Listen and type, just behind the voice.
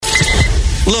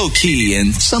Low-key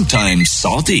and sometimes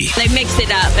salty. They mix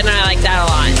it up, and I like that a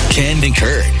lot. Ken and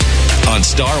Kurt on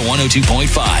Star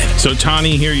 102.5. So,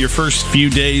 Tawny, here your first few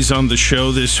days on the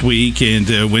show this week, and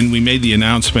when we made the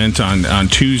announcement on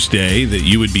Tuesday that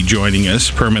you would be joining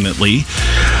us permanently,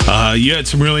 you had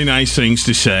some really nice things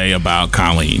to say about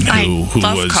Colleen, who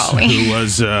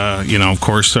was of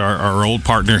course, our old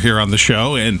partner here on the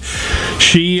show, and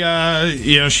she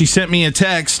sent me a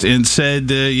text and said,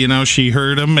 she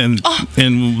heard him and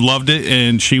loved it,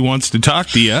 and she wants to talk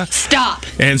to you. Stop.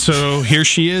 And so here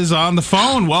she is on the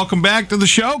phone. Welcome back to the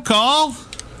show, Call.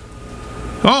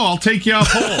 Oh, I'll take you off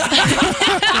hold.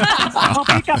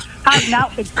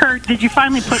 Now, Kurt, did you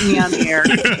finally put me on the air?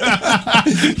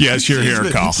 Yes, you're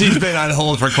here, Call. She's been on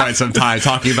hold for quite some time,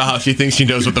 talking about how she thinks she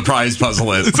knows what the prize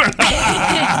puzzle is.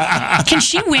 Can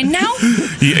she win now?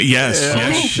 Yes.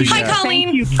 Hi, Colleen.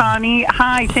 Thank you, Tawny.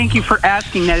 Hi, thank you for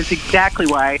asking. That is exactly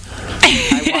why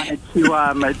I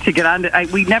wanted to get on.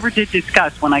 We never did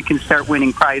discuss when I can start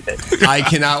winning prizes. I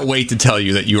cannot wait to tell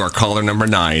you that you are caller number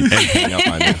 9 and hang up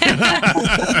on you.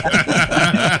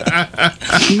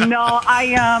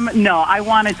 I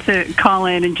wanted to call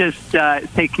in and just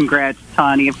say congrats,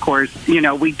 Tawny. Of course,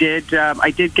 we did.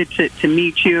 I did get to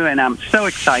meet you, and I'm so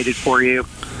excited for you.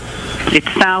 It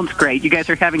sounds great. You guys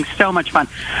are having so much fun.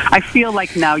 I feel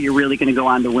like now you're really going to go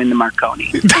on to win the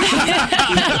Marconi.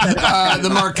 The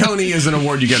Marconi is an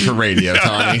award you get for radio,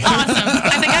 Tawny. Awesome.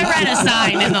 I think I read a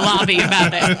sign in the lobby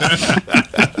about it.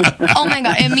 Oh my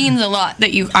God, it means a lot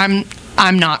that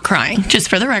I'm not crying, just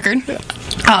for the record.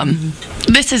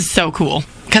 This is so cool,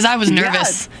 because I was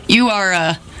nervous. Yes. You are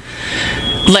a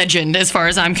legend as far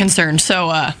as I'm concerned.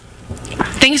 So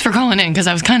thanks for calling in, because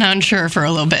I was kind of unsure for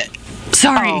a little bit.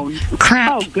 Sorry.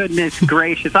 Crap. Oh, goodness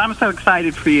gracious. I'm so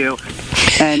excited for you.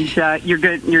 And you're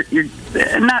good. You're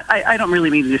not. I don't really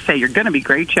mean to say you're going to be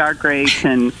great. You are great,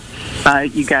 and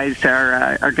you guys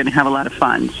are going to have a lot of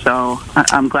fun. So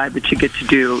I'm glad that you get to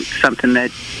do something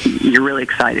that you're really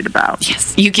excited about.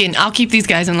 Yes, you can. I'll keep these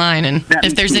guys in line, and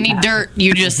if there's any dirt,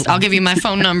 I'll give you my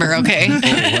phone number, okay? Oh,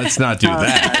 let's not do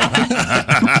that.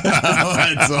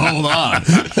 Let's hold on.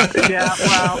 Yeah,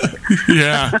 well.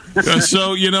 Yeah.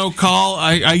 So, Call,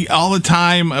 I all the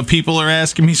time people are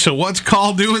asking me, so what's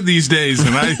Call doing these days?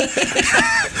 And I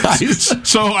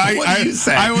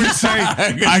would say,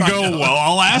 I go, well,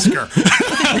 I'll ask her.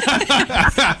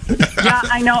 Yeah,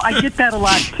 I know. I get that a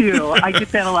lot, too.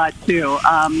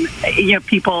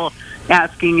 People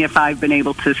asking if I've been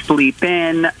able to sleep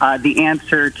in. The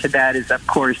answer to that is, of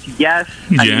course, yes.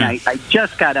 Yeah. I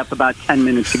just got up about 10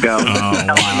 minutes ago. Oh,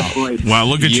 wow. Wow,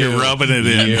 look at you rubbing it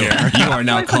in here. You are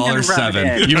now caller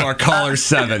 7. You are caller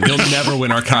 7. You'll never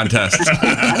win our contest.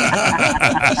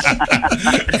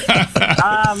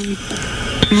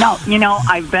 No,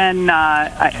 I've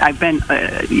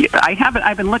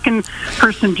been looking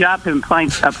for some jobs,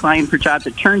 applying for jobs.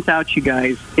 It turns out, you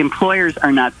guys, employers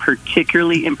are not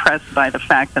particularly impressed by the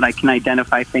fact that I can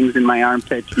identify things in my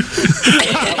armpit.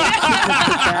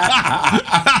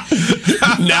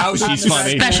 Now she's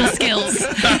funny. Special skills.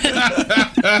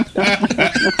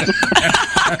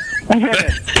 I've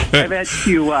had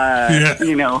to,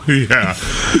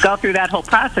 go through that whole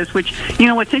process, which,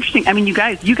 what's interesting, I mean, you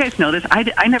guys know this,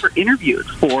 I never interviewed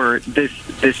for this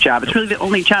job. It's really the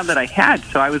only job that I had,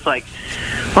 so I was like,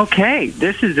 okay,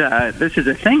 this is a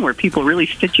thing where people really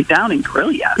sit you down and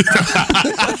grill you.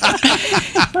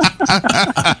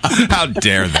 How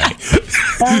dare they?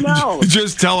 Oh, no.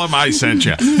 Just tell them I sent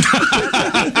you.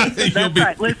 That's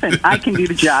right. Listen, I can do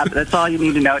the job. That's all you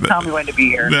need to know. Tell me when to be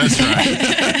here. That's right.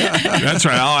 That's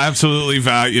right. I'll absolutely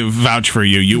vouch for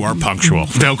you. You are punctual.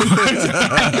 No question.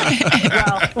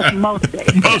 Well, most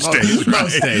days.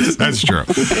 Most days. That's true.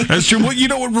 That's true. Well,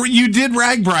 you did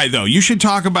RAGBRAI, though. You should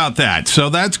talk about that. So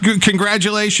that's good.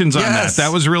 Congratulations on that.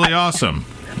 That was really awesome.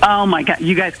 Oh, my God,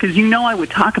 you guys, because I would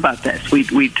talk about this.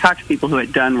 We'd talk to people who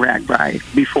had done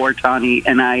RAGBRAI before, Tawny,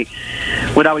 and I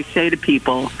would always say to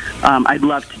people, I'd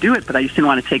love to do it, but I just didn't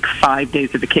want to take 5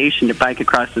 days of vacation to bike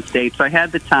across the state. So I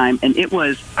had the time, and it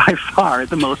was by far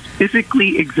the most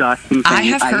physically exhausting thing I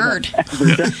have heard.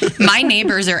 My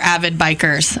neighbors are avid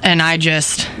bikers, and I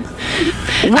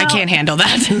can't handle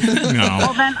that. No.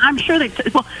 Well, then I'm sure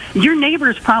your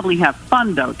neighbors probably have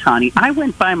fun, though, Tawny. I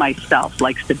went by myself,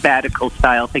 like sabbatical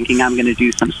style, thinking I'm going to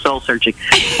do some soul searching.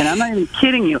 And I'm not even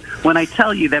kidding you when I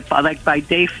tell you that like by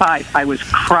day 5, I was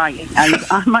crying. I was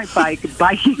on my bike,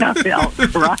 biking uphill,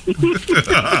 crying.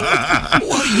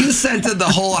 Well, you sent the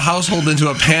whole household into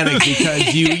a panic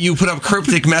because you put up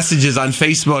cryptic messages on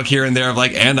Facebook here and there of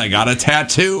like, and I got a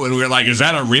tattoo. And we were like, is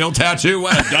that a real tattoo?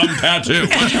 What a dumb tattoo.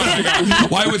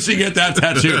 Why would she get that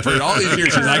tattoo? For all these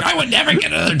years, she's like, I would never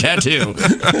get another tattoo.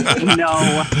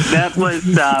 No, that was...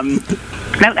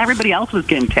 everybody else was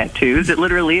getting tattoos. It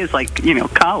literally is like,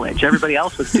 college. Everybody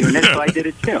else was doing it, so I did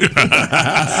it too.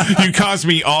 You caused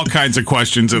me all kinds of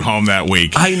questions at home that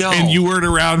week. I know. And you weren't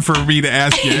around for me to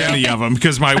ask you any of them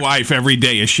because my wife, every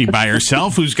day, is she by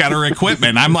herself? Who's got her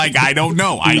equipment? I'm like, I don't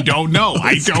know. No,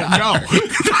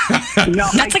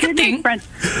 That's like a thing.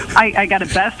 I got a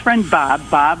best friend,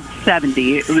 Bob,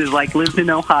 70. It was like lived in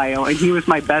Ohio, and he was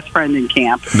my best friend in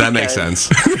camp. That makes sense.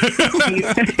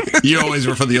 You always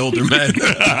were for the older men.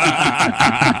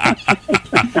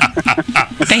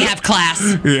 They have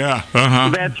class. Yeah.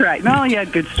 That's right. No, he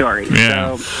had good stories.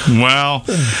 Yeah. So. Well,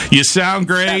 you sound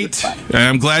great.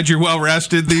 I'm glad you're well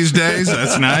rested these days.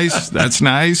 That's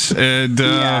nice. And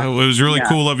it was really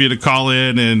cool of you to call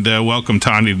in and welcome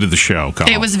Tawny to the show.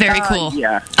 It was very cool.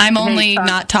 Yeah. I'm only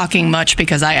not talking much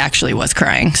because I actually was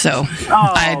crying. So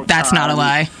that's not a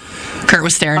lie. Kurt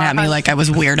was staring at me like I was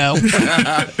a weirdo.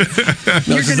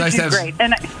 You're going to do great.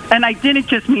 And I didn't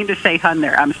just mean to say hun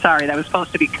there. I'm sorry. That was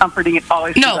supposed to be comforting. It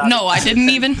always No, I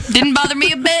didn't bother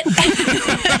me a bit.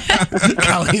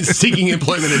 Colleen's seeking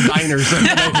employment in diners in the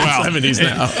 70s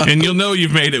now. And you'll know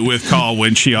you've made it with Call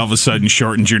when she all of a sudden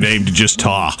shortens your name to just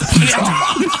Taw.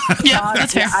 Yeah,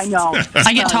 that's fair. I know.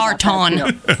 I get Tar Tawn.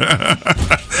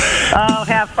 Oh,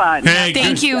 have fun. Hey,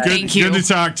 Thank you. Good to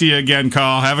talk to you again,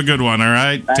 Call. Have a good one, all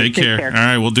right? Take care. All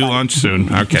right, we'll do lunch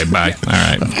soon. Okay, bye. All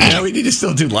right. Yeah, we need to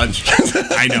still do lunch.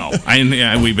 I know.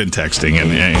 We've been texting,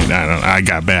 and I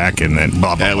got back, and then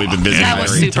blah, blah, blah. We've been busy. That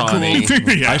was super cool.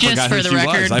 Yeah. I Just forgot for who the she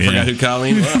record. was. I forgot who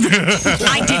Colleen was.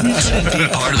 I didn't. Be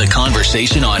part of the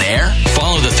conversation on air?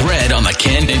 Follow the thread on the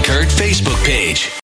Ken and Kurt Facebook page.